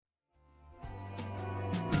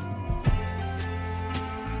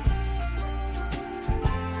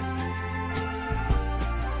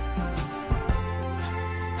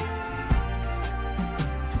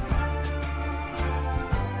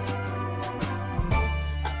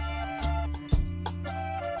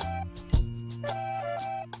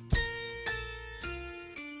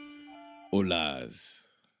Holas.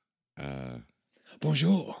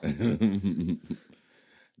 Bonjour.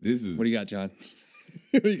 This is What do you got, John?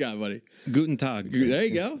 What do you got, buddy? Guten Tag. There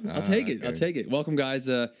you go. I'll take it. okay. I'll take it. Welcome, guys.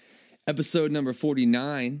 Episode number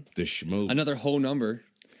 49. the schmooze. Another whole number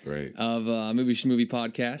right. of Movie Schmovie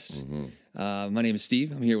Podcast. My name is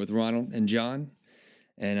Steve. I'm here with Ronald and John.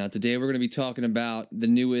 And today we're going to be talking about the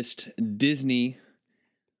newest Disney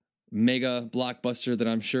mega blockbuster that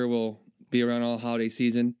I'm sure will be around all holiday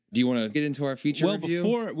season. Do you want to get into our feature Well, review?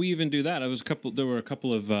 before we even do that, there were a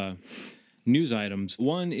couple of news items.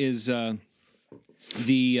 One is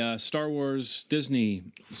the Star Wars Disney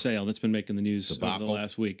sale that's been making the news over the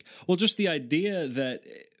last week. Well, just the idea that,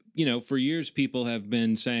 for years people have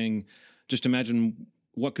been saying, just imagine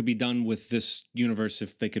what could be done with this universe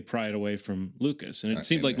if they could pry it away from Lucas. And it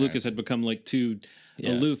seemed like Lucas had become like too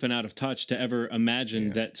aloof and out of touch to ever imagine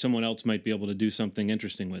that someone else might be able to do something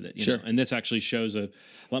interesting with it. You know? And this actually shows a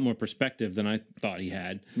lot more perspective than I thought he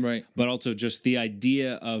had. Right. But also just the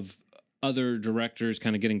idea of other directors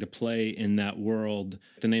kind of getting to play in that world.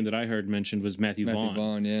 The name that I heard mentioned was Matthew Vaughn. Matthew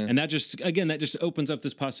Vaughn, yeah. And that just opens up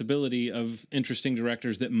this possibility of interesting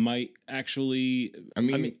directors that might actually... I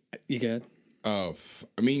mean, you good?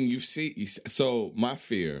 you see, so my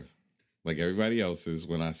fear, like everybody else's,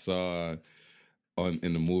 when I saw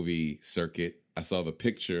in the movie circuit, I saw the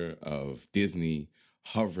picture of Disney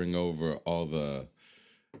hovering over all the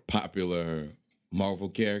popular Marvel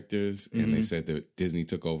characters, and they said that Disney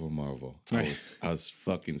took over Marvel. I was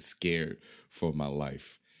fucking scared for my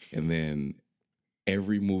life. And then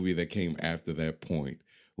every movie that came after that point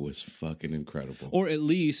was fucking incredible. Or at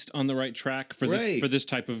least on the right track for this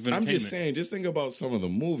type of entertainment. I'm just saying, just think about some of the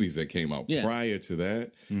movies that came out prior to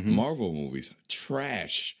that. Marvel movies,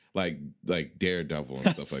 trash, like Daredevil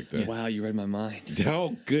and stuff like that. Wow, you read my mind.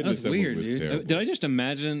 Oh goodness, that weird, movie was dude. terrible. Did I just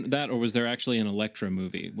imagine that, or was there actually an Elektra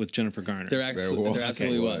movie with Jennifer Garner? There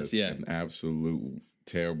absolutely was. Yeah, an absolute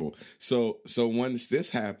terrible. So once this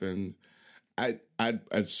happened, I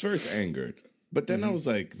was first angered, but then I was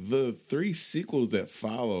like, the 3 sequels that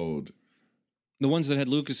followed. The ones that had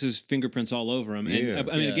Lucas's fingerprints all over them. And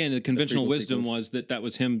I mean, again, the conventional wisdom was that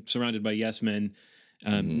was him surrounded by yes men,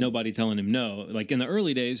 nobody telling him no. Like in the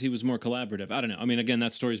early days, he was more collaborative. I don't know. I mean, again,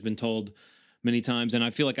 that story's been told many times, and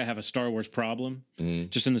I feel like I have a Star Wars problem,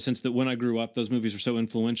 just in the sense that when I grew up, those movies were so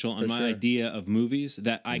influential on my idea of movies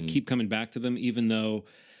that I keep coming back to them, even though...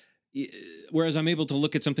 Whereas I'm able to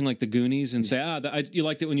look at something like The Goonies and say, you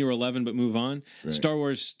liked it when you were 11, but move on. Right. Star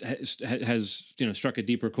Wars has struck a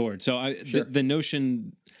deeper chord. So the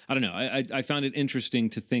notion, I don't know. I found it interesting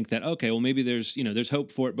to think that, okay, well, maybe there's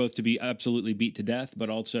hope for it both to be absolutely beat to death, but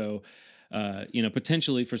also,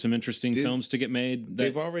 potentially for some interesting films to get made.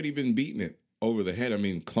 They've already been beating it over the head. I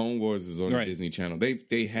mean, Clone Wars is on the Disney Channel.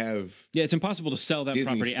 They have it's impossible to sell that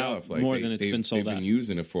Disney property stuff. out more than it's been sold out. They've been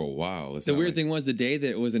using it for a while. The weird thing was the day that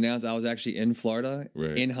it was announced, I was actually in Florida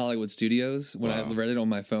in Hollywood Studios when I read it on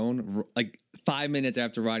my phone, like 5 minutes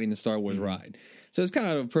after riding the Star Wars ride. So it's kind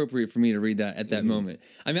of appropriate for me to read that at that moment.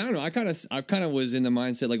 I mean, I don't know. I kind of was in the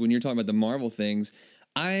mindset, like when you're talking about the Marvel things,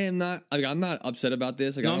 I'm not upset about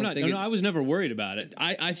this. Like, I was never worried about it.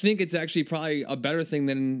 I think it's actually probably a better thing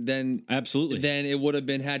than absolutely than it would have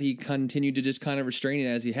been had he continued to just kind of restrain it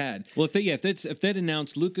as he had. Well, if they'd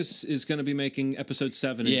announced Lucas is going to be making Episode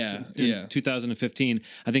 7 in 2015,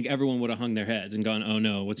 I think everyone would have hung their heads and gone, "Oh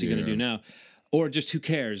no, what's he going to do now?" Or just who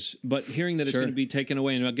cares? But hearing that it's going to be taken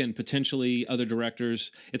away, and again, potentially other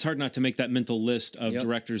directors, it's hard not to make that mental list of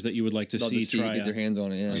directors that you would like to see try get their hands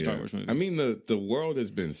on it. Star Wars movie. I mean, the world has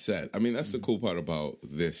been set. I mean, that's the cool part about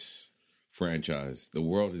this franchise. The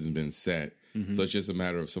world has been set, so it's just a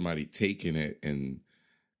matter of somebody taking it and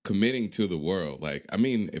committing to the world. Like, I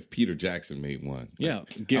mean, if Peter Jackson made one,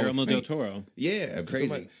 Guillermo del Toro,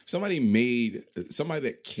 if somebody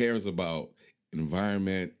that cares about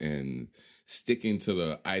environment and sticking to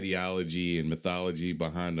the ideology and mythology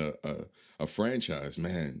behind a franchise,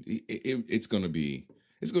 man, it's gonna be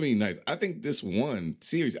nice. I think this one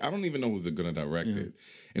series, I don't even know who's going to direct it,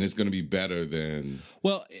 and it's going to be better than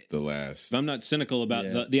the last. I'm not cynical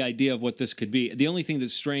about the idea of what this could be. The only thing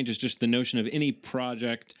that's strange is just the notion of any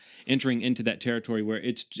project entering into that territory where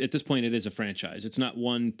it's at this point it is a franchise. It's not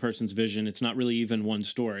one person's vision. It's not really even one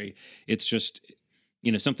story. It's just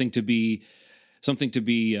something to be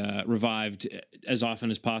revived as often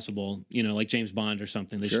as possible, like James Bond or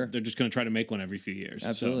something. They're just going to try to make one every few years.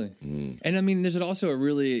 Absolutely. So. And I mean, there's also a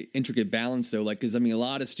really intricate balance though, because I mean, a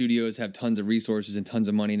lot of studios have tons of resources and tons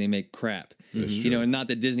of money and they make crap, and not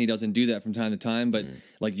that Disney doesn't do that from time to time, but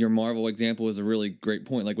like your Marvel example is a really great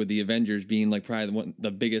point. Like with the Avengers being like probably the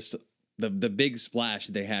biggest the big splash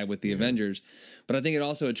that they had with the Avengers. But I think it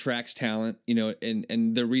also attracts talent, you know,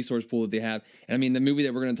 and the resource pool that they have. And I mean, the movie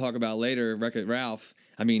that we're going to talk about later, Wreck-It Ralph,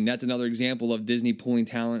 I mean, that's another example of Disney pulling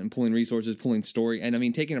talent and pulling resources, pulling story. And I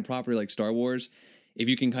mean, taking a property like Star Wars, if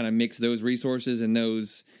you can kind of mix those resources and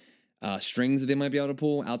those strings that they might be able to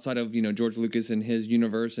pull outside of, you know, George Lucas and his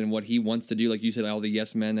universe and what he wants to do, like you said, all the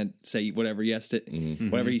yes men that say whatever yes to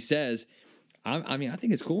whatever he says. I mean, I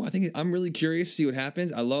think it's cool. I'm really curious to see what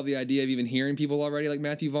happens. I love the idea of even hearing people already like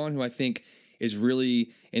Matthew Vaughn, who I think is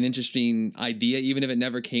really an interesting idea, even if it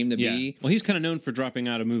never came to be. Well, he's kind of known for dropping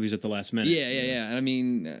out of movies at the last minute. Yeah. And I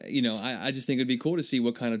mean, you know, I just think it'd be cool to see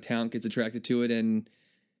what kind of talent gets attracted to it, and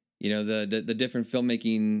you know, the different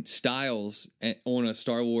filmmaking styles on a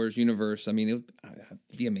Star Wars universe. I mean, it'd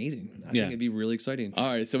be amazing. I think it'd be really exciting.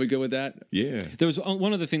 All right, so we go with that? Yeah. There was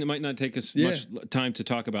one other thing that might not take us much time to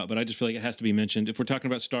talk about, but I just feel like it has to be mentioned. If we're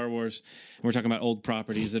talking about Star Wars and we're talking about old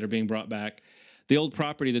properties that are being brought back, the old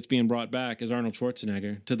property that's being brought back is Arnold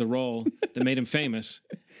Schwarzenegger to the role that made him famous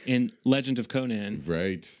in Legend of Conan.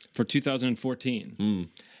 Right. For 2014.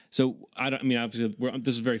 So obviously,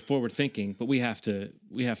 this is very forward thinking, but we have to,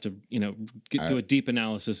 you know, do a deep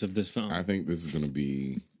analysis of this film. I think this is going to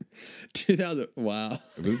be 2000. Wow,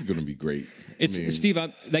 this is going to be great. Steve.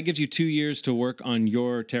 That gives you 2 years to work on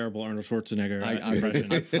your terrible Arnold Schwarzenegger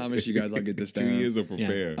impression. I promise you guys, I'll get this down. 2 years to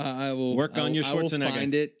prepare. Yeah. I will work on your Schwarzenegger. I will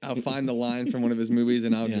find it. I'll find the line from one of his movies,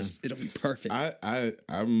 and it'll be perfect.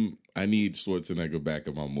 I need Schwarzenegger back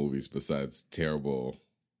in my movies besides terrible.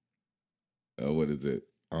 What is it?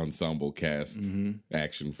 Ensemble cast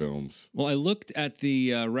action films. Well, I looked at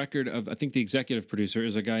the record of, I think the executive producer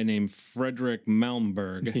is a guy named Frederick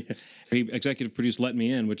Malmberg. He executive produced Let Me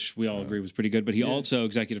In, which we all agree was pretty good, but he also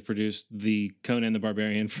executive produced the Conan the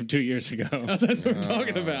Barbarian from 2 years ago. Oh, that's what we're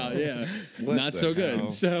talking about. Yeah, not so good.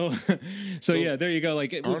 Hell? So yeah, there you go.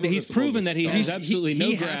 Like he's proven that he's absolutely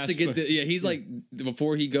no grasp. Has to get he's like,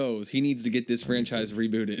 before he goes, he needs to get this franchise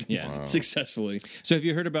rebooted. Successfully. So have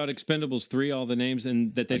you heard about Expendables 3? All the names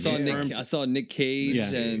and that they I saw Nick Cage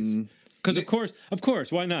and because of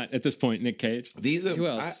course, why not at this point, Nick Cage? These are who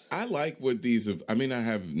else? I like what these have. I mean, I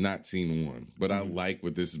have not seen one, but I like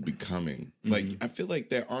what this is becoming. Like, I feel like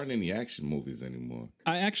there aren't any action movies anymore.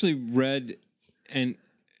 I actually read a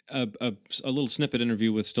little snippet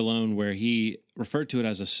interview with Stallone where he referred to it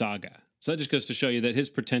as a saga. So that just goes to show you that his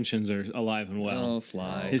pretensions are alive and well. Oh,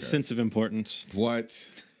 Sly. His sense of importance.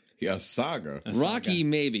 What? Yeah, a saga. Rocky,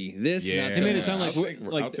 maybe. This, not so he made much.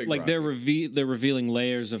 it sound like they're revealing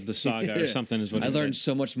layers of the saga or something. Is what I learned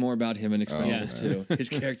so much more about him in Expendables too. His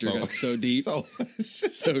character got so deep,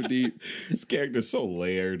 so deep. His character's so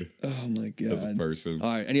layered. Oh my god, as a person.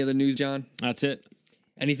 All right, any other news, John? That's it.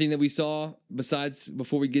 Anything that we saw besides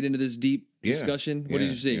before we get into this deep discussion? What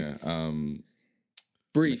did you see? Yeah.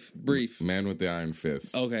 Brief. Man with the Iron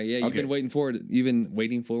Fist. Okay, yeah, you've been waiting forward. You've been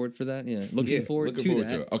waiting forward for that. Yeah, looking forward to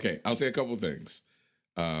that. Okay, I'll say a couple things.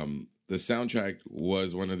 The soundtrack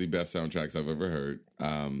was one of the best soundtracks I've ever heard.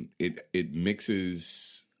 It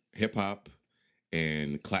mixes hip hop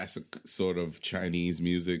and classic sort of Chinese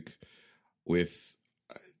music with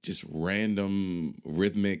just random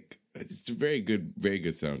rhythmic. It's a very good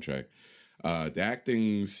soundtrack. The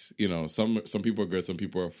acting's, you know, some people are good, some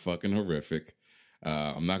people are fucking horrific.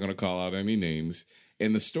 I'm not going to call out any names.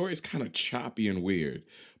 And the story is kind of choppy and weird.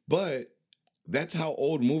 But that's how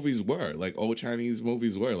old movies were. Like, old Chinese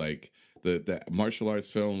movies were. Like, the martial arts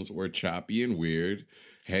films were choppy and weird,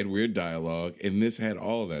 had weird dialogue. And this had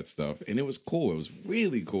all of that stuff. And it was cool. It was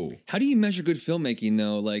really cool. How do you measure good filmmaking,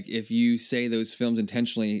 though? Like, if you say those films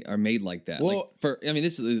intentionally are made like that? Well,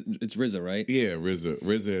 it's RZA, right? Yeah,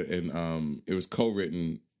 RZA. And it was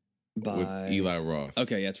co-written with Eli Roth.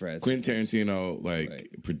 Okay, that's right. Quentin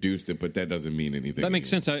Tarantino produced it, but that doesn't mean anything. That makes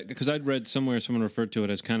sense because I'd read somewhere someone referred to it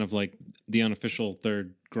as kind of like the unofficial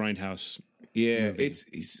third Grindhouse. Yeah,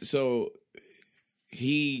 it's so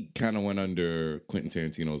he kind of went under Quentin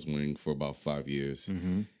Tarantino's wing for about 5 years,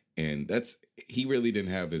 and he really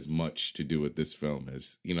didn't have as much to do with this film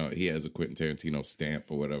as, you know, he has a Quentin Tarantino stamp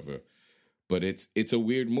or whatever. But it's a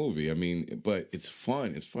weird movie. I mean, but it's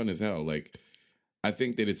fun. It's fun as hell. Like, I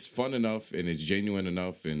think that it's fun enough and it's genuine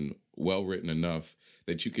enough and well written enough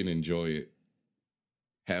that you can enjoy it,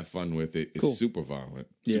 have fun with it. It's super violent,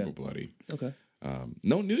 super bloody. Okay.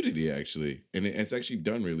 No nudity, actually. And it's actually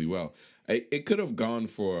done really well. It could have gone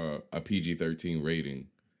for a PG-13 rating,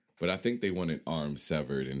 but I think they wanted arms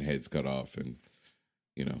severed and heads cut off. And,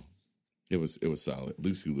 you know, it was solid.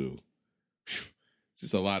 Lucy Liu. It's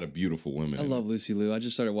just a lot of beautiful women. I love Lucy Liu. I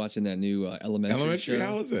just started watching that new Elementary show.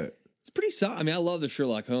 How is it? It's pretty solid. I mean, I love the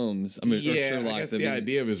Sherlock Holmes. I mean, Sherlock, I guess the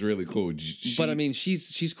idea of it is really cool. But I mean,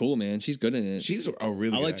 she's cool, man. She's good in it. She's a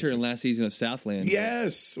really. I liked her in last season of Southland.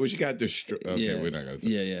 Yes, well, she got this. Okay, we're not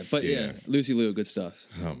gonna. But Lucy Liu, good stuff.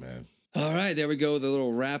 Oh man. All right, there we go with a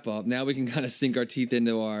little wrap up. Now we can kind of sink our teeth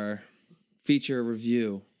into our feature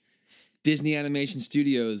review. Disney Animation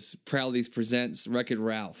Studios proudly presents Wreck-It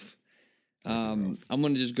Ralph. I'm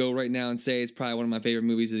going to just go right now and say it's probably one of my favorite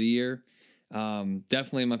movies of the year.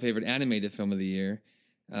 Definitely my favorite animated film of the year.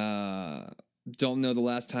 Don't know the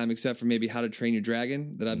last time, except for maybe How to Train Your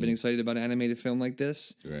Dragon, that I've been excited about an animated film like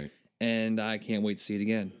this. Right. And I can't wait to see it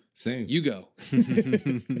again. Same. You go.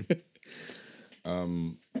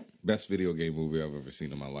 Best video game movie I've ever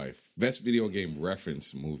seen in my life. Best video game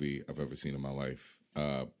reference movie I've ever seen in my life.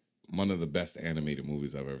 One of the best animated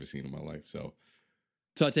movies I've ever seen in my life. So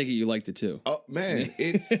I take it you liked it too. Oh man,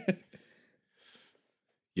 it's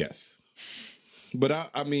yes.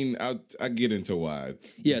 But I mean, I get into why.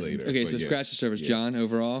 Yes. Later, okay. So scratch the surface, John.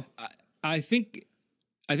 Overall, I think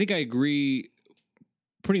I agree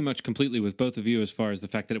pretty much completely with both of you as far as the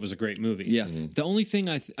fact that it was a great movie. Yeah. The only thing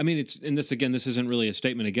I mean, it's, and this again, this isn't really a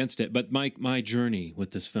statement against it, but my journey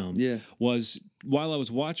with this film was, while I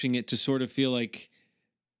was watching it, to sort of feel like,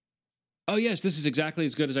 oh yes, this is exactly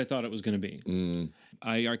as good as I thought it was going to be.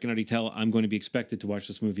 I can already tell I'm going to be expected to watch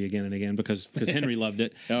this movie again and again because Henry loved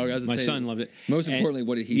it. My son loved it. Most importantly,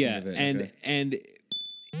 what did he think of it? And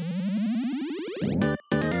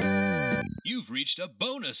you've reached a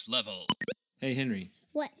bonus level. Hey Henry.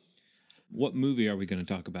 What movie are we going to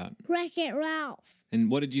talk about? Wreck-It Ralph. And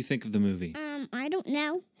what did you think of the movie? I don't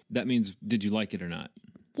know. That means, did you like it or not?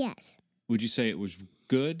 Yes. Would you say it was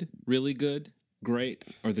good, really good, great,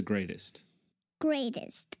 or the greatest?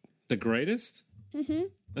 Greatest. The greatest? Mm-hmm.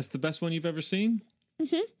 That's the best one you've ever seen?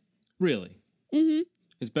 Mm-hmm. Really? Mm-hmm.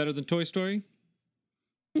 It's better than Toy Story?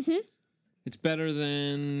 Mm-hmm. It's better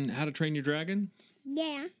than How to Train Your Dragon?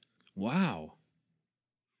 Yeah. Wow.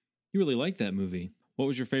 You really liked that movie. What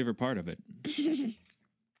was your favorite part of it?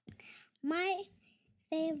 My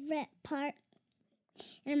favorite part,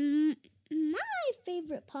 and my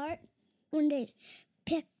favorite part, when they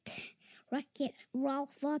picked Wreck-It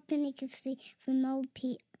Ralph up and you could see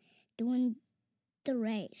Vanellope doing the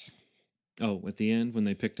race. Oh, at the end when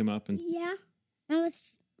they picked him up and Yeah. What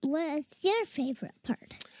was your favorite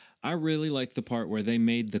part? I really liked the part where they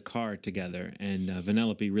made the car together, and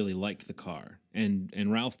Vanellope really liked the car, and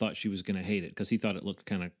Ralph thought she was going to hate it because he thought it looked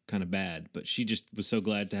kind of bad, but she just was so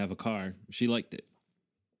glad to have a car. She liked it.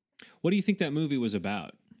 What do you think that movie was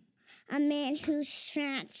about? A man who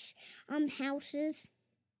smashed houses.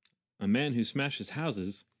 A man who smashes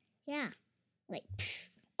houses? Yeah. Like,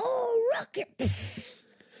 oh, rocket!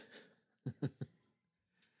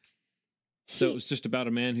 So it was just about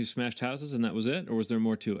a man who smashed houses and that was it? Or was there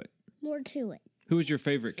more to it? More to it. Who was your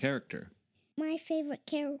favorite character? My favorite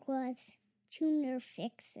character was Junior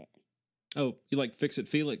Fix-It. Oh, you like Fix-It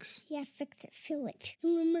Felix? Yeah, Fix-It Felix.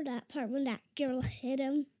 Remember that part when that girl hit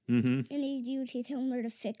him? Mm-hmm. And he told her to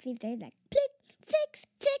fix it. They're like, fix.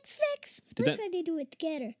 Let's try to do it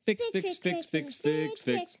together. Fix.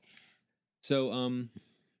 So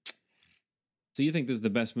you think this is the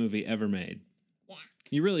best movie ever made? Yeah.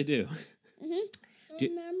 You really do? Mm-hmm.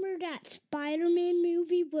 Remember that Spider-Man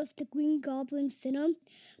movie with the Green Goblin Venom?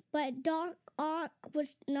 But Doc Ock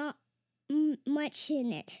was not much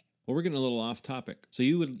in it. Well, we're getting a little off topic. So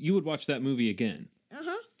you would watch that movie again?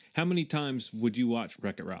 Uh-huh. How many times would you watch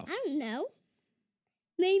Wreck-It Ralph? I don't know.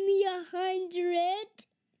 Maybe 100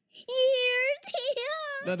 years.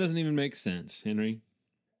 That doesn't even make sense, Henry.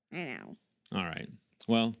 I know. All right.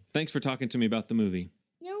 Well, thanks for talking to me about the movie.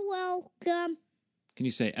 You're welcome. Can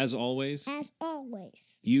you say, as always? As always.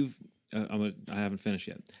 I haven't finished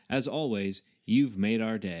yet. As always, you've made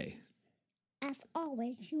our day. As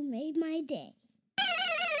always, you made my day.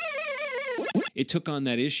 It took on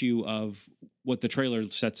that issue of what the trailer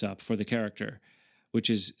sets up for the character, which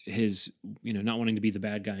is his, not wanting to be the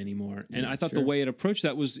bad guy anymore. And I thought the way it approached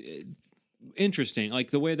that was interesting.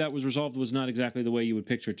 Like the way that was resolved was not exactly the way you would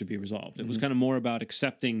picture it to be resolved. It was kind of more about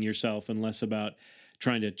accepting yourself and less about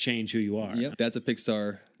trying to change who you are. Yep, that's a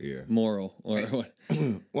Pixar moral. Or what?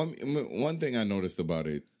 One thing I noticed about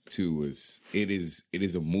it too was it is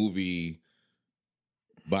a movie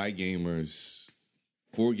by gamers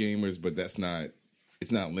for gamers, but it's not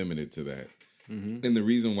limited to that. Mm-hmm. And the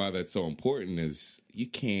reason why that's so important is you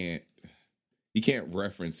can't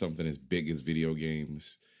reference something as big as video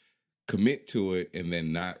games, commit to it, and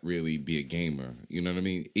then not really be a gamer. You know what I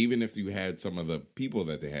mean? Even if you had some of the people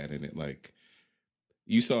that they had in it, like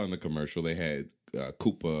you saw in the commercial, they had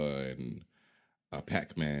Koopa and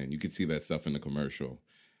Pac-Man. You could see that stuff in the commercial.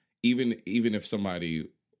 even if somebody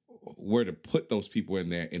were to put those people in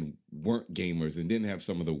there and weren't gamers and didn't have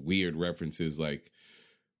some of the weird references, like,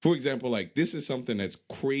 for example, like this is something that's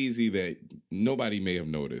crazy that nobody may have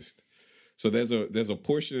noticed. So there's a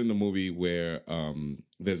portion in the movie where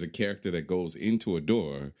there's a character that goes into a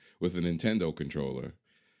door with a Nintendo controller.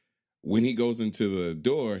 When he goes into the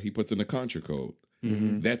door, he puts in a Contra code.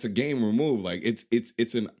 Mm-hmm. That's a game remove. Like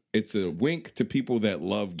it's a wink to people that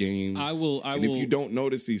love games. And if you don't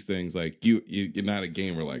notice these things, like you're not a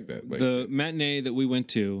gamer like that. Like, the matinee that we went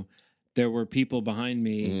to, there were people behind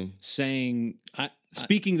me saying,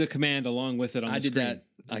 speaking the command along with it on the screen. I did that.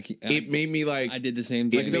 It made me like... I did the same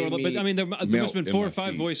thing. There must have been 4 or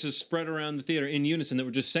 5 voices spread around the theater in unison that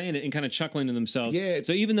were just saying it and kind of chuckling to themselves. Yeah.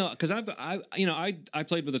 So even though... Because I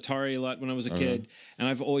played with Atari a lot when I was a kid, and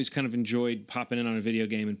I've always kind of enjoyed popping in on a video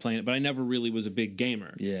game and playing it, but I never really was a big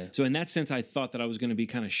gamer. Yeah. So in that sense, I thought that I was going to be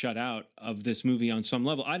kind of shut out of this movie on some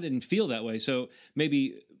level. I didn't feel that way. So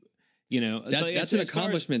maybe... that's an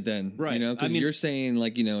accomplishment then, right? Because you're saying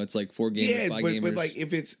like it's like 4 gamers, 5 gamers. But like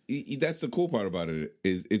if it's that's the cool part about it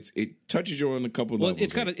is it touches you on a couple levels.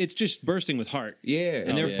 It's just bursting with heart,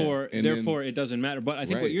 and therefore it doesn't matter. But I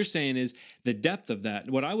think what you're saying is the depth of that.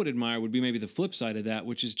 What I would admire would be maybe the flip side of that,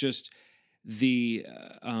 which is just the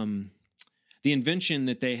invention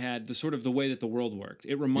that they had, the sort of the way that the world worked.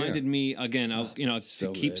 It reminded me again.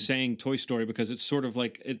 Keep saying Toy Story because it's sort of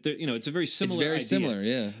like it's a very similar. It's very idea. Similar,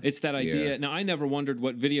 yeah. It's that idea. Now I never wondered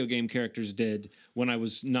what video game characters did when I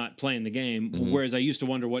was not playing the game, whereas I used to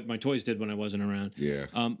wonder what my toys did when I wasn't around. Yeah.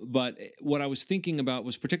 But what I was thinking about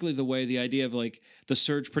was particularly the way the idea of like the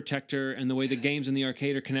surge protector and the way the games in the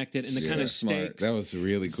arcade are connected and the kind of stakes. That was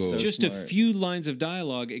really cool. Just a few lines of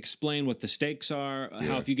dialogue explain what the stakes are,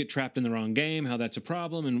 how if you get trapped in the wrong game, how that's a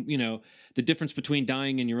problem, and the difference between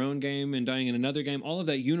dying in your own game and dying in another game. All of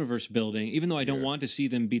that universe building. Even though I don't want to see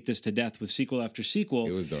them beat this to death with sequel after sequel,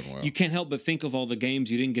 it was done well. You can't help but think of all the games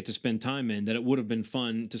you didn't get to spend time in that it would have been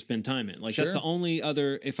fun to spend time in. Like that's the only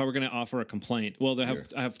other. If I were going to offer a complaint, well,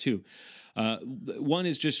 I have 2. One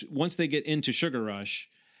is just once they get into Sugar Rush.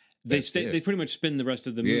 They pretty much spin the rest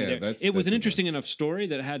of the movie there. It was an interesting enough story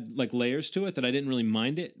that had like layers to it that I didn't really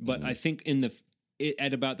mind it. But I think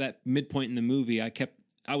at about that midpoint in the movie,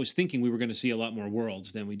 I was thinking we were going to see a lot more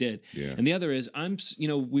worlds than we did. Yeah. And the other is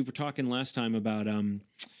we were talking last time about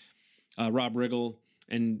Rob Riggle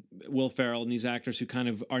and Will Ferrell and these actors who kind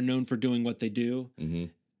of are known for doing what they do,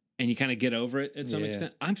 and you kind of get over it at some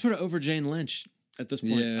extent. I'm sort of over Jane Lynch at this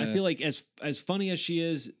point. Yeah. I feel like as funny as she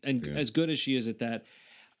is and as good as she is at that,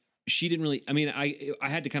 she didn't really. I mean, I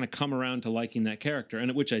had to kind of come around to liking that character,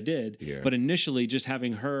 and which I did. Yeah. But initially, just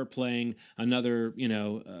having her playing another,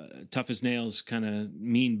 tough as nails kind of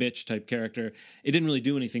mean bitch type character, it didn't really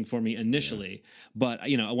do anything for me initially. Yeah. But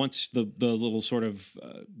once the little sort of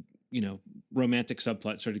romantic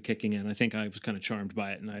subplot started kicking in, I think I was kind of charmed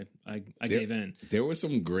by it, and I gave in. There were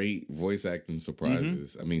some great voice acting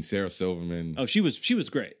surprises. I mean, Sarah Silverman. Oh, she was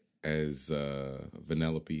great as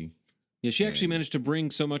Vanellope. Yeah, she actually managed to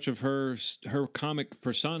bring so much of her comic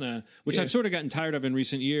persona, which I've sort of gotten tired of in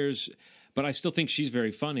recent years, but I still think she's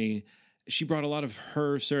very funny. She brought a lot of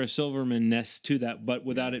her Sarah Silverman-ness to that, but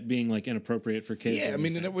without it being like inappropriate for kids. Yeah, I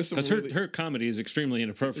mean, there was some because her comedy is extremely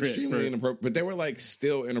inappropriate. Inappropriate, but there were like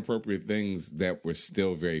still inappropriate things that were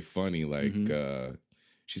still very funny. Like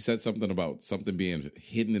she said something about something being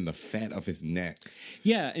hidden in the fat of his neck.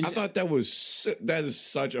 Yeah, and I thought that is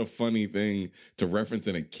such a funny thing to reference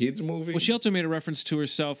in a kids movie. Well, she also made a reference to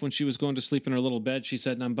herself when she was going to sleep in her little bed. She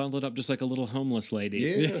said, "I'm bundled up just like a little homeless lady."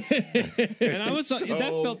 Yeah, and I was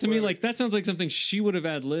that felt to me like that sounds like something she would have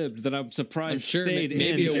ad-libbed. That I'm surprised stayed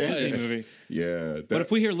maybe in it the was. movie. Yeah, but if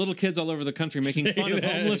we hear little kids all over the country making fun of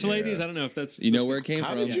homeless ladies, I don't know if that's where it came from.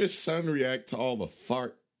 How did your son react to all the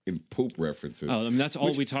fart and poop references? Oh, I mean, that's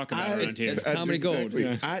all we talk about around here. It's comedy gold.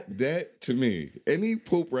 Yeah. That to me, any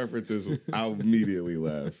poop references, I'll immediately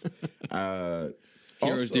laugh.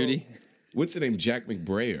 Hero's Duty. What's the name? Jack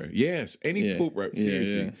McBrayer. Yes, any poop reference.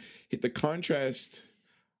 Seriously, hit the contrast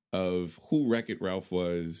of who Wreck-It Ralph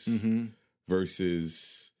was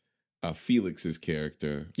versus Felix's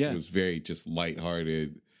character. Yeah, was very just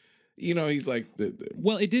lighthearted. He's like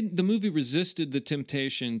well, it didn't. The movie resisted the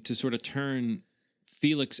temptation to sort of turn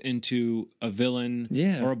Felix into a villain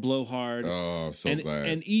or a blowhard. Oh, so glad.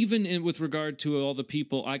 And even with regard to all the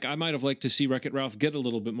people, I might have liked to see Wreck-It Ralph get a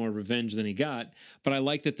little bit more revenge than he got, but I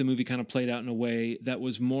like that the movie kind of played out in a way that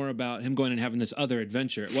was more about him going and having this other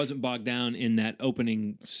adventure. It wasn't bogged down in that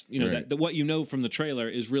opening, that what you know from the trailer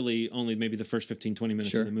is really only maybe the first 15, 20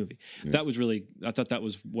 minutes of the movie. Yeah. That was really, I thought that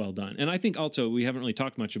was well done. And I think also, we haven't really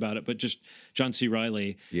talked much about it, but just John C.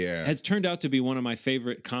 Reilly has turned out to be one of my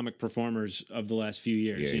favorite comic performers of the last few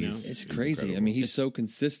years. It's crazy. Incredible. I mean, he's so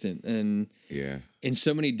consistent and in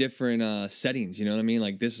so many different settings. You know what I mean?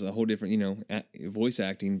 Like, this is a whole different, voice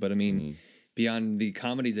acting. But I mean, beyond the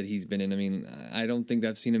comedies that he's been in, I mean, I don't think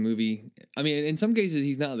I've seen a movie. I mean, in some cases,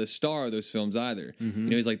 he's not the star of those films either.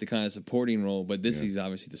 He's like the kind of supporting role. But he's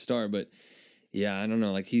obviously the star. But yeah, I don't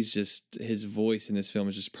know. Like, he's just, his voice in this film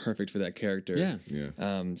is just perfect for that character.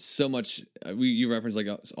 So much. You referenced like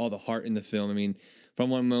all the heart in the film. I mean, from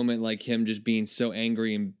one moment, like him just being so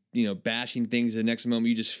angry and bashing things, the next moment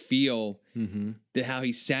you just feel how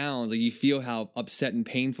he sounds. Like, you feel how upset and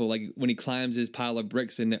painful. Like when he climbs his pile of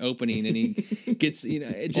bricks in the opening and he gets,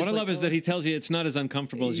 it's just what I love is that he tells you it's not as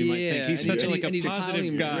uncomfortable as you might think. He's such a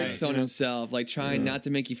positive guy. Bricks on himself, like trying not to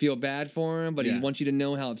make you feel bad for him, but he wants you to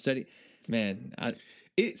know how upset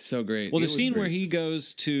it's so great. Well, the scene where he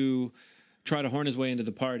goes to try to horn his way into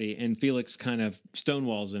the party and Felix kind of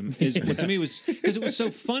stonewalls him is what to me was, because it was so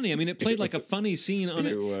funny. I mean, it played like a funny scene on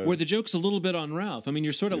it where the joke's a little bit on Ralph. I mean,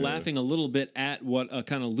 you're sort of laughing a little bit at what a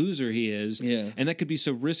kind of loser he is, and that could be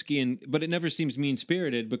so risky, but it never seems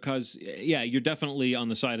mean-spirited because you're definitely on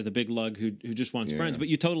the side of the big lug who just wants friends, but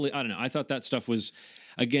you totally, I don't know, I thought that stuff was,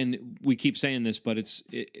 again, we keep saying this, but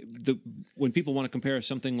when people want to compare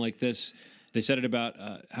something like this, they said it about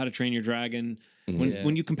How to Train Your Dragon.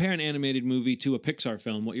 When you compare an animated movie to a Pixar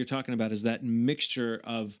film, what you're talking about is that mixture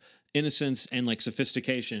of innocence and like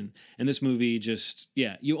sophistication. And this movie just,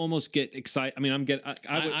 you almost get excited. I mean,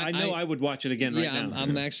 I would watch it again right now.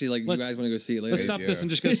 I'm actually like, you guys want to go see it later? Let's stop this and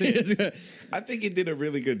just go see it. I think it did a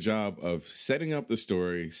really good job of setting up the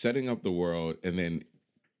story, setting up the world, and then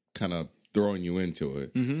kind of throwing you into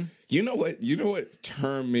it. You know what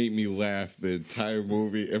term made me laugh the entire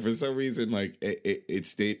movie, and for some reason, like it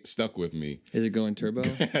stayed stuck with me. Is it Going Turbo?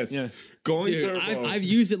 Yes. Yeah. Going Turbo. I've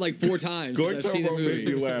used it like 4 times. Going Turbo made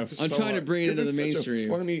me laugh. I'm trying to bring it into the mainstream.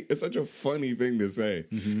 It's such a funny thing to say,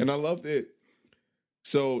 and I loved it.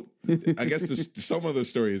 So I guess some of the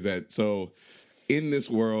story is that in this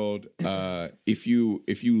world, if you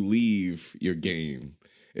leave your game,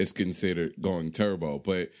 it's considered going turbo,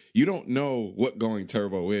 but you don't know what going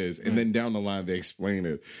turbo is, and then down the line they explain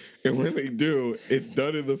it, and when they do, it's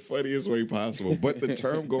done in the funniest way possible. But the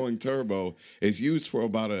term going turbo is used for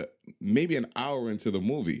about maybe an hour into the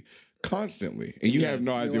movie constantly, and you have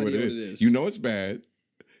no idea what it is. You know it's bad.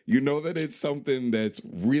 You know that it's something that's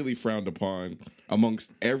really frowned upon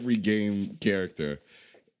amongst every game character.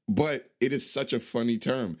 But it is such a funny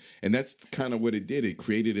term. And that's kind of what it did. It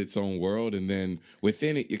created its own world. And then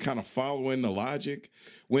within it, you're kind of following the logic.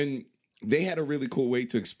 When they had a really cool way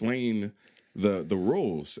to explain the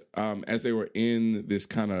rules as they were in this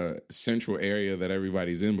kind of central area that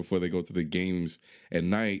everybody's in before they go to the games at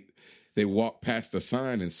night. They walk past the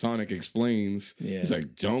sign and Sonic explains, it's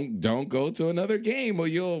like, don't go to another game or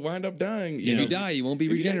you'll wind up dying. If you die, you won't be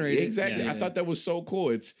regenerated. Exactly. I thought that was so cool.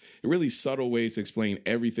 It's really subtle ways to explain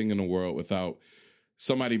everything in the world without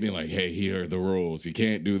somebody being like, hey, here are the rules. You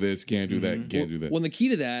can't do this, can't do that, can't do that. Well, the key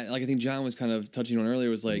to that, like I think John was kind of touching on earlier,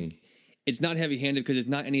 was like, it's not heavy-handed because it's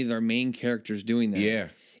not any of our main characters doing that. Yeah.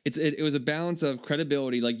 It was a balance of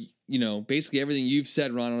credibility, like, basically everything you've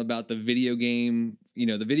said, Ronald, about the video game,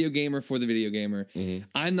 the video gamer for the video gamer.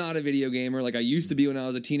 I'm not a video gamer like I used to be when I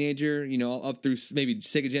was a teenager, up through maybe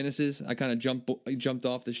Sega Genesis. I kind of jumped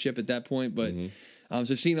off the ship at that point, but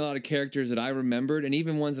so seeing a lot of characters that I remembered, and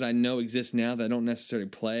even ones that I know exist now that I don't necessarily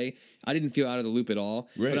play, I didn't feel out of the loop at all.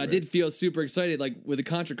 But I did feel super excited, like when the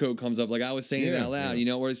Contra code comes up, like I was saying it out loud,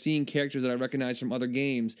 or seeing characters that I recognize from other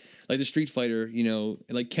games, like the Street Fighter,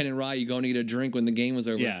 like Ken and Ryu going to get a drink when the game was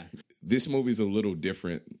over. Yeah. This movie's a little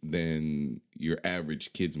different than your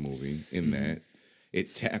average kids movie in that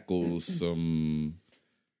it tackles some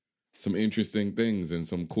interesting things in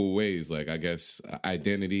some cool ways. Like, I guess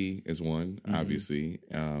identity is one, obviously.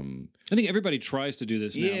 I think everybody tries to do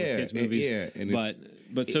this now with kids movies,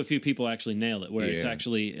 but so few people actually nail it, where it's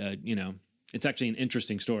actually, it's actually an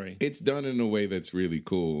interesting story. It's done in a way that's really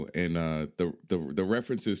cool. And the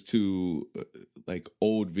references to like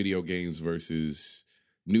old video games versus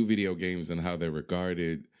new video games and how they're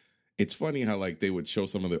regarded it's funny how like they would show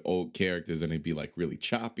some of the old characters and they'd be like really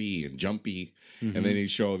choppy and jumpy, and then they'd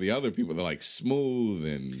show the other people they're like smooth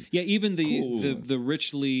and even cool. the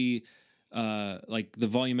richly like the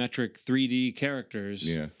volumetric 3D characters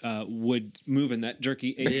would move in that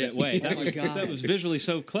jerky 8-bit way. That was visually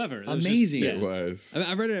so clever. Amazing. It was.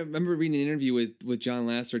 I remember reading an interview with John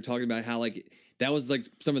Lasseter talking about how like that was like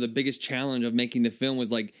some of the biggest challenge of making the film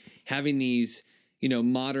was like having these, you know,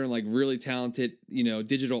 modern, like really talented, you know,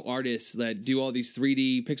 digital artists that do all these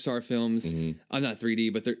 3D Pixar films. I'm not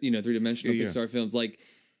 3D, but they're, you know, 3-dimensional Pixar films. Like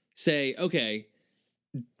say, okay,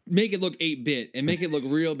 make it look 8-bit and make it look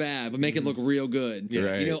real bad, but make it look real good.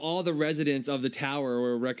 Right. You know, all the residents of the tower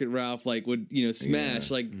where Wreck-It Ralph like would, you know,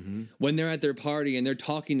 smash like when they're at their party and they're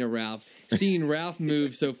talking to Ralph, seeing Ralph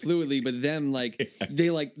move so fluidly, but them like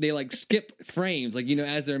they skip frames, like, you know,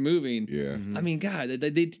 as they're moving. Yeah. I mean, God,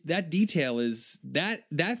 that detail is that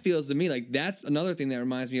feels to me like that's another thing that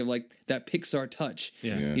reminds me of like that Pixar touch.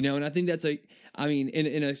 Yeah. You know, and I think that's I mean,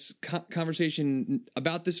 in a conversation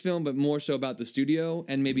about this film, but more so about the studio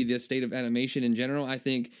and maybe the state of animation in general, I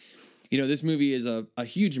think, you know, this movie is a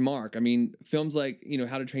huge mark. I mean, films like, you know,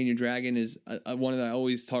 How to Train Your Dragon is one that I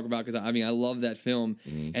always talk about because, I mean, I love that film.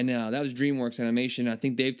 And that was DreamWorks Animation. I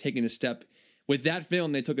think they've taken a step. With that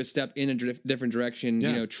film, they took a step in a different direction,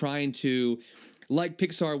 you know, trying to, like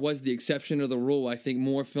Pixar was the exception of the rule, I think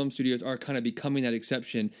more film studios are kind of becoming that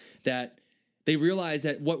exception, that they realize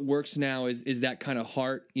that what works now is that kind of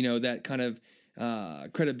heart, you know, that kind of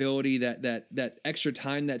credibility, that extra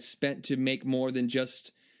time that's spent to make more than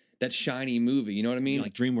just that shiny movie. You know what I mean?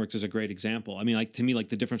 Like DreamWorks is a great example. I mean, like to me, like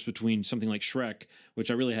the difference between something like Shrek,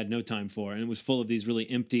 which I really had no time for, and it was full of these really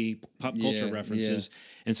empty pop culture references,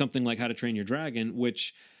 and something like How to Train Your Dragon,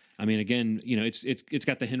 which, I mean, again, you know, it's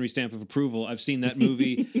got the Henry stamp of approval. I've seen that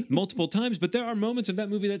movie multiple times, but there are moments of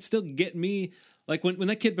that movie that still get me. Like when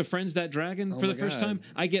that kid befriends that dragon for the first time,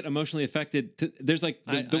 I get emotionally affected. There's like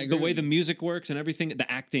the way the music works and everything,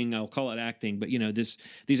 the acting, I'll call it acting, but you know, these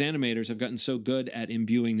animators have gotten so good at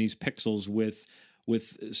imbuing these pixels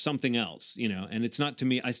with something else, you know, and it's not, to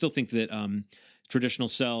me, I still think that traditional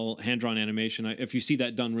cell hand-drawn animation, if you see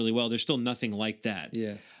that done really well, there's still nothing like that.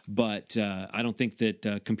 Yeah. But I don't think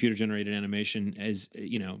that computer-generated animation is,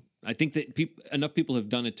 you know, I think that enough people have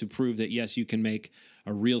done it to prove that, yes, you can make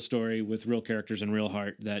a real story with real characters and real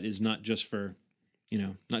heart that is not just for, you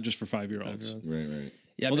know, not just for 5-year-olds. Right.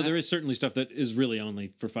 Yeah, although there is certainly stuff that is really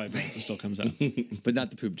only for 5-year-olds that still comes out. But not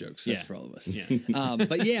the poop jokes. That's for all of us. Yeah.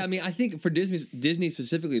 But yeah, I mean, I think for Disney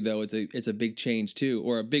specifically, though, it's a big change too,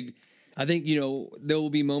 or a big. I think, you know, there will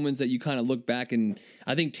be moments that you kind of look back, and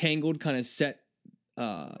I think Tangled kind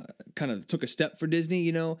of took a step for Disney,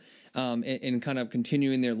 you know, and kind of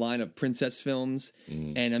continuing their line of princess films.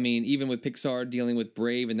 And I mean, even with Pixar dealing with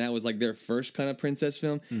Brave, and that was like their first kind of princess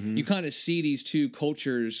film, you kind of see these two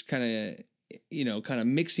cultures kind of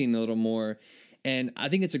mixing a little more. And I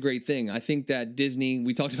think it's a great thing. I think that Disney,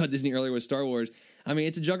 we talked about Disney earlier with Star Wars. I mean,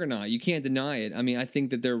 it's a juggernaut. You can't deny it. I mean, I think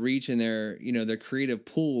that their reach and their creative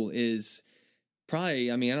pool is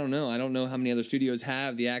probably, I mean, I don't know how many other studios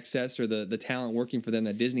have the access or the talent working for them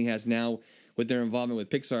that Disney has now with their involvement with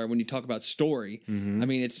Pixar. When you talk about story, I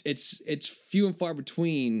mean, it's few and far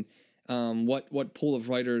between what pool of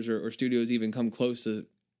writers or studios even come close to.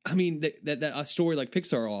 I mean, that a story like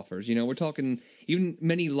Pixar offers, you know, we're talking even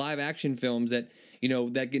many live action films that, you know,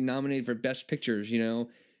 that get nominated for Best Pictures, you know.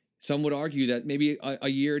 Some would argue that maybe a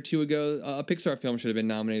year or two ago, a Pixar film should have been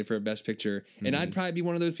nominated for a Best Picture. And I'd probably be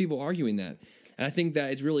one of those people arguing that. And I think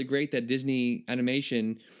that it's really great that Disney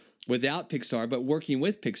Animation, without Pixar, but working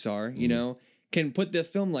with Pixar, you know, can put the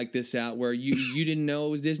film like this out where you didn't know it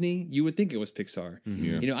was Disney. You would think it was Pixar.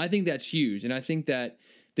 You know, I think that's huge. And I think that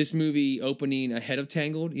this movie opening ahead of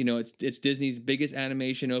Tangled, you know, it's Disney's biggest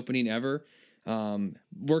animation opening ever.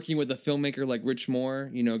 Working with a filmmaker like Rich Moore,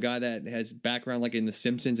 you know, a guy that has background like in The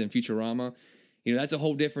Simpsons and Futurama, you know, that's a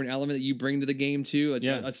whole different element that you bring to the game too.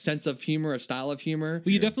 A sense of humor, a style of humor.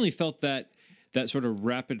 Well, you definitely felt that sort of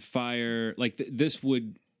rapid fire, like this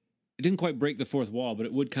would, it didn't quite break the fourth wall, but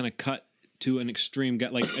it would kind of cut to an extreme,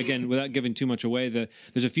 like, again, without giving too much away,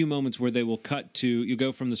 there's a few moments where they will cut to, you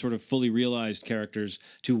go from the sort of fully realized characters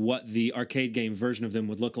to what the arcade game version of them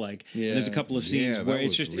would look like. And there's a couple of scenes where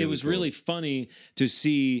it's just, really it was cool. Really funny to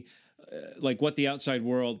see like what the outside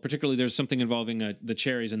world, particularly there's something involving the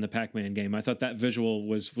cherries in the Pac-Man game. I thought that visual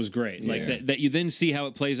was great. Like that you then see how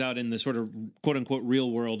it plays out in the sort of quote unquote real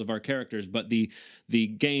world of our characters, but the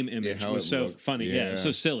game image was so funny. Yeah, so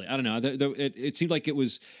silly. I don't know. It seemed like it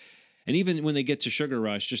was. And even when they get to Sugar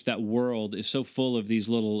Rush, just that world is so full of these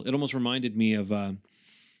little. It almost reminded me of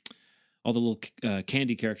all the little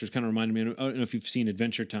candy characters kind of reminded me. I don't know if you've seen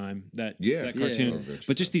Adventure Time, that cartoon,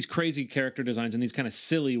 but just these crazy character designs and these kind of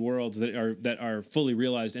silly worlds that are fully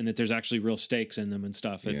realized and that there's actually real stakes in them and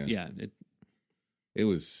stuff. It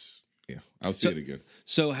was. Yeah, I'll see it again.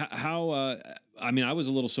 So how? I mean, I was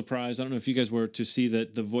a little surprised. I don't know if you guys were to see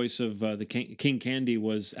that the voice of the King Candy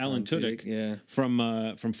was Alan Tudyk,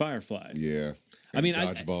 from Firefly. Yeah, I mean,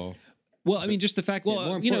 Dodgeball. Well, I mean, just the fact. Well,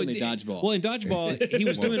 more importantly, Dodgeball. Well, in Dodgeball, he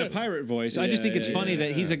was doing a pirate voice. I just think it's funny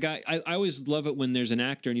that he's a guy. I always love it when there's an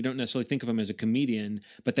actor and you don't necessarily think of him as a comedian,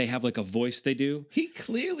 but they have like a voice they do. He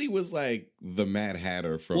clearly was like the Mad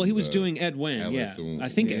Hatter from. Well, he was doing Ed Wynn. I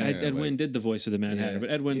think Ed Wynn did the voice of the Mad Hatter,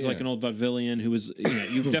 but Ed Wynn's like an old vaudevillian who was.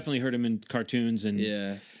 You've definitely heard him in cartoons and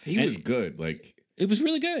he was good. Like. It was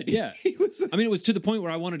really good. Yeah. I mean, it was to the point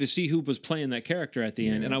where I wanted to see who was playing that character at the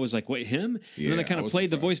end. And I was like, wait, him? And then I kind of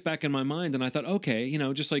played the voice back in my mind. And I thought, okay,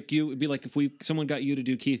 just like you, it'd be like if someone got you to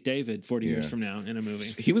do Keith David 40 years from now in a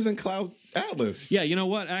movie. He was in Cloud Atlas. Yeah. You know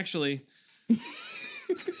what? Actually,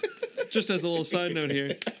 just as a little side note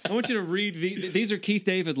here, I want you to read these are Keith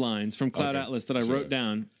David lines from Cloud Atlas that I wrote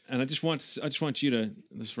down. And I just want you to,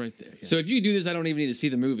 this right there. Yeah. So if you do this, I don't even need to see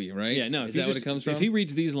the movie, right? Yeah, no. Is that what it comes from? If he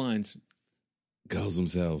reads these lines. Calls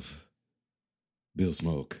himself Bill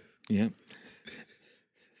Smoke. Yeah.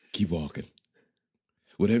 Keep walking.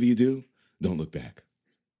 Whatever you do, don't look back.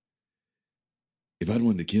 If I'd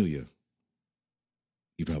wanted to kill you,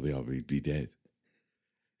 you'd probably already be dead.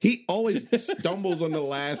 He always stumbles on the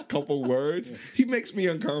last couple words. He makes me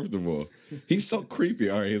uncomfortable. He's so creepy.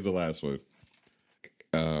 All right, here's the last one.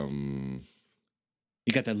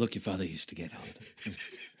 You got that look your father used to get.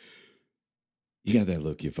 You got that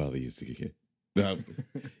look your father used to get.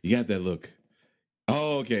 You got that look.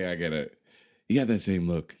 Oh, okay, I get it. You got that same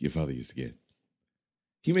look your father used to get.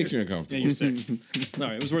 He makes me uncomfortable. Yeah, you're sick. All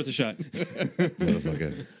right, it was worth a shot.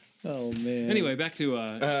 Motherfucker. Oh, man. Anyway, back to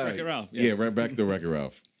Wreck-It Ralph. Yeah, right back to Wreck-It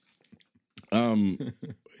Ralph.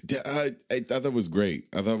 I thought that was great.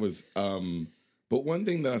 I thought it was, but one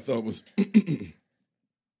thing that I thought was, it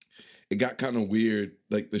got kind of weird.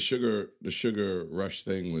 Like the sugar rush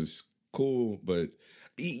thing was cool, but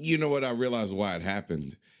you know what? I realized why it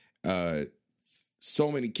happened.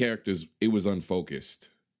 So many characters, it was unfocused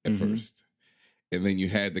at first. And then you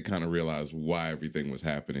had to kind of realize why everything was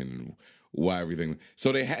happening and why everything.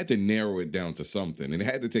 So they had to narrow it down to something. And it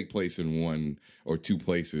had to take place in one or two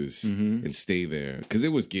places and stay there. Because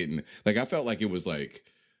it was getting, like, I felt like it was like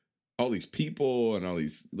all these people and all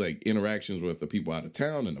these like interactions with the people out of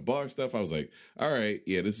town and the bar stuff. I was like, all right,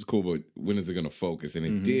 yeah, this is cool, but when is it going to focus? And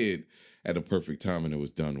it did at a perfect time, and it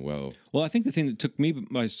was done well. Well, I think the thing that took me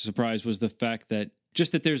by surprise was the fact that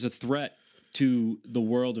just that there's a threat to the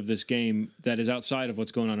world of this game that is outside of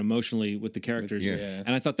what's going on emotionally with the characters. Yeah.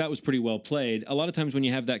 And I thought that was pretty well played. A lot of times when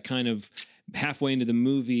you have that kind of halfway into the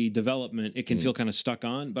movie development, it can feel kind of stuck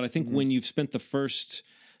on. But I think when you've spent the first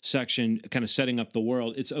section kind of setting up the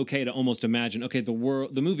world, it's okay to almost imagine, okay, the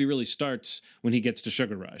movie really starts when he gets to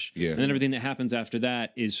Sugar Rush. Yeah. And then everything that happens after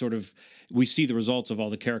that is sort of, we see the results of all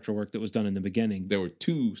the character work that was done in the beginning. There were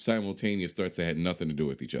two simultaneous threats that had nothing to do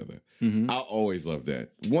with each other. I always love that.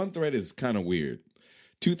 One threat is kind of weird.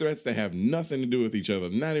 Two threats that have nothing to do with each other,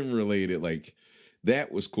 not even related, like,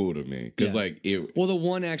 that was cool to me because well, the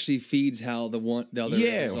one actually feeds how the other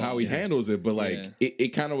how he handles it, but like it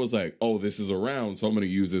kind of was like, oh, this is around, so I'm going to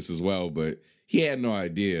use this as well. But he had no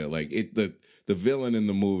idea. Like the villain in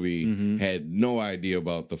the movie had no idea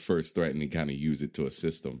about the first threat, and he kind of used it to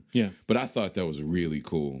assist him. Yeah, but I thought that was really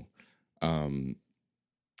cool.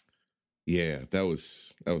 Yeah, that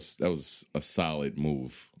was a solid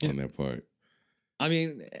move on their part. I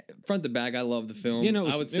mean, front to back, I love the film.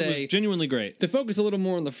 I would say it was genuinely great. To focus a little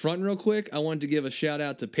more on the front real quick, I wanted to give a shout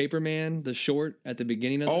out to Paperman, the short at the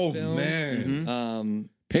beginning of the film. Oh, man.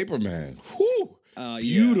 Paperman. Whew.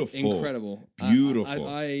 Beautiful. Yeah, incredible. Beautiful.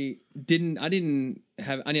 I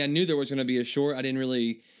knew there was going to be a short. I didn't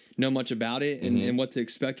really know much about it and what to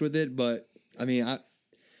expect with it. But, I mean, I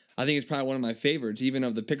think it's probably one of my favorites, even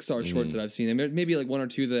of the Pixar shorts that I've seen. And maybe like one or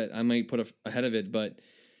two that I might put ahead of it, but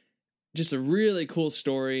just a really cool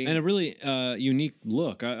story. And a really unique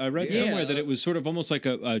look. I read somewhere that it was sort of almost like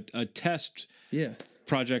a test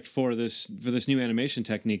project for this new animation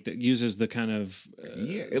technique that uses the kind of...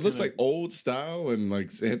 it looks like old style and like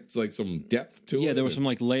it's like some depth to it. Yeah, there were some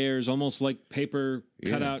like layers, almost like paper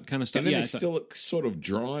cutout kind of stuff. And then it's still sort of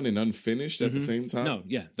drawn and unfinished at the same time. No,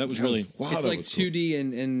 that was really... Wow, it's like 2D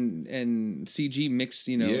and CG mixed,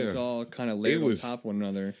 it's all kind of layered on top of one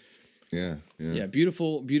another. Yeah.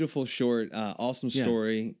 Beautiful short. Awesome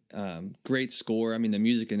story. Great score. I mean, the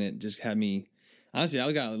music in it just had me. honestly,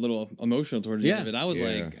 I got a little emotional towards the end of it. I was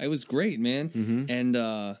like, it was great, man. Mm-hmm.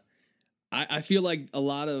 And I feel like a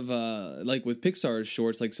lot of like with Pixar's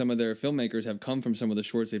shorts, like some of their filmmakers have come from some of the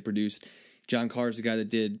shorts they produced. John Carr's the guy that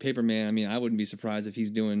did Paperman. I mean, I wouldn't be surprised if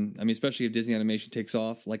he's doing. I mean, especially if Disney Animation takes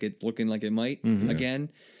off, like it's looking like it might again.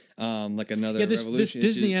 Like another revolution. This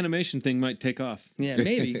Disney animation thing might take off. Yeah,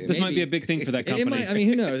 maybe. This might be a big thing for that company. It might, I mean,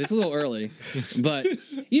 who knows? It's a little early, but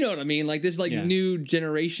you know what I mean. Like this, new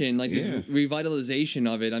generation, like this revitalization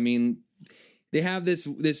of it. I mean, they have this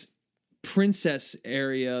princess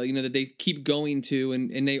area, you know, that they keep going to,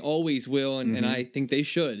 and they always will, and I think they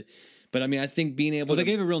should. But I mean, I think being able they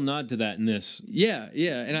gave a real nod to that in this.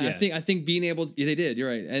 I think being able they did. You're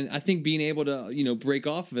right, and I think being able to break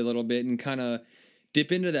off of it a little bit and kind of dip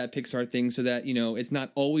into that Pixar thing, so that it's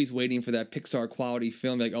not always waiting for that Pixar quality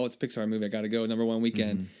film. Like, oh, it's a Pixar movie, I got to go #1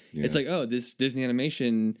 weekend. Mm-hmm. Yeah. It's like, oh, this Disney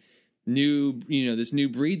Animation this new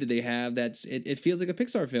breed that they have, it feels like a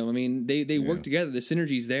Pixar film. I mean, they work together, the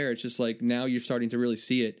synergy's there. It's just like now you're starting to really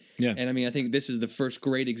see it. Yeah. And I mean, I think this is the first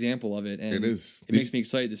great example of it, and it makes me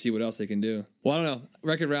excited to see what else they can do. Well, I don't know,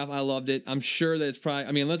 Wreck-It Ralph, I loved it. I'm sure that it's probably,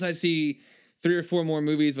 I mean, unless I see 3 or 4 more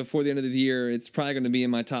movies before the end of the year, it's probably going to be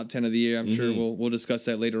in my top 10 of the year. I'm sure we'll discuss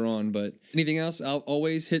that later on. But anything else, I'll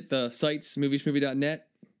always hit the sites, moviesmovie.net,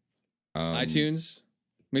 iTunes,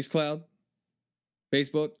 Mixcloud,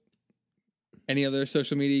 Facebook, any other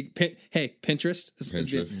social media. Pinterest.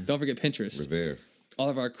 Don't forget Pinterest. We're there. All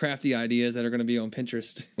of our crafty ideas that are going to be on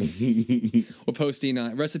Pinterest. We're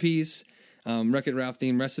posting recipes, Wreck-It Ralph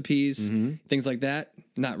themed recipes, things like that.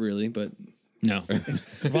 Not really, but... No.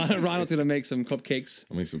 Ronald's going to make some cupcakes.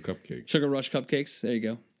 I'll make some cupcakes. Sugar Rush cupcakes. There you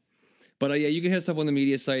go. But you can hit us up on the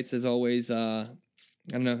media sites as always. I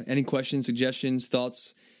don't know. Any questions, suggestions,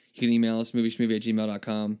 thoughts, you can email us,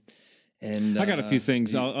 moviesmovie@gmail.com. And I got a few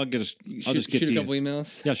things. I'll just get shoot to a couple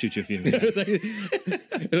emails. Yeah, I'll shoot you a few.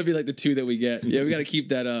 It'll be like the 2 that we get. Yeah, we got to keep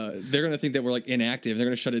that. They're going to think that we're like inactive. They're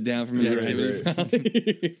going to shut it down from inactivity.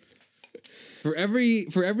 Right.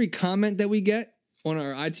 For every comment that we get on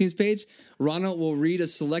our iTunes page, Ronald will read a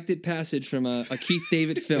selected passage from a Keith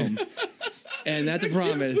David film. And that's a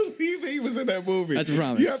promise. I can't believe he was in that movie. That's a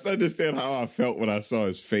promise. You have to understand how I felt when I saw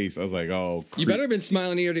his face. I was like, oh, you better have been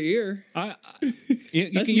smiling ear to ear.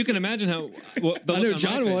 You can imagine how... Well, I know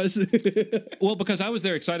John was. Well, because I was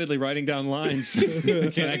there excitedly writing down lines.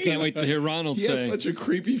 And I can't wait to hear Ronald say... He has such a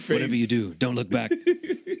creepy face. Whatever you do, don't look back.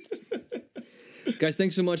 Guys,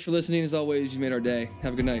 thanks so much for listening. As always, you made our day.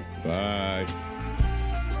 Have a good night. Bye.